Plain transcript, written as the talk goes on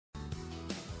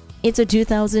It's a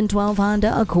 2012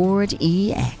 Honda Accord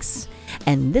EX.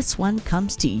 And this one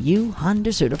comes to you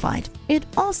Honda certified. It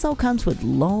also comes with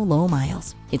low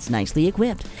miles. It's nicely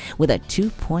equipped with a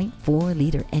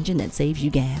 2.4-liter engine that saves you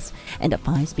gas and a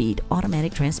 5-speed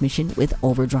automatic transmission with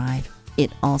Overdrive.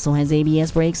 It also has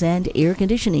ABS brakes and air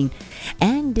conditioning,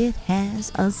 and it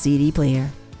has a CD player.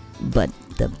 But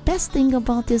the best thing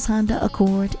about this Honda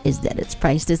Accord is that it's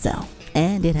priced to sell,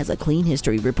 and it has a clean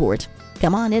history report.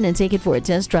 Come on in and take it for a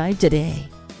test drive today.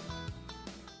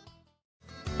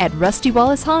 At Rusty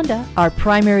Wallis Honda, our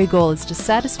primary goal is to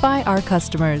satisfy our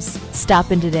customers.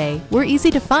 Stop in today. We're easy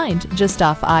to find just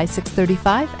off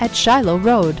I-635 at Shiloh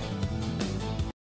Road.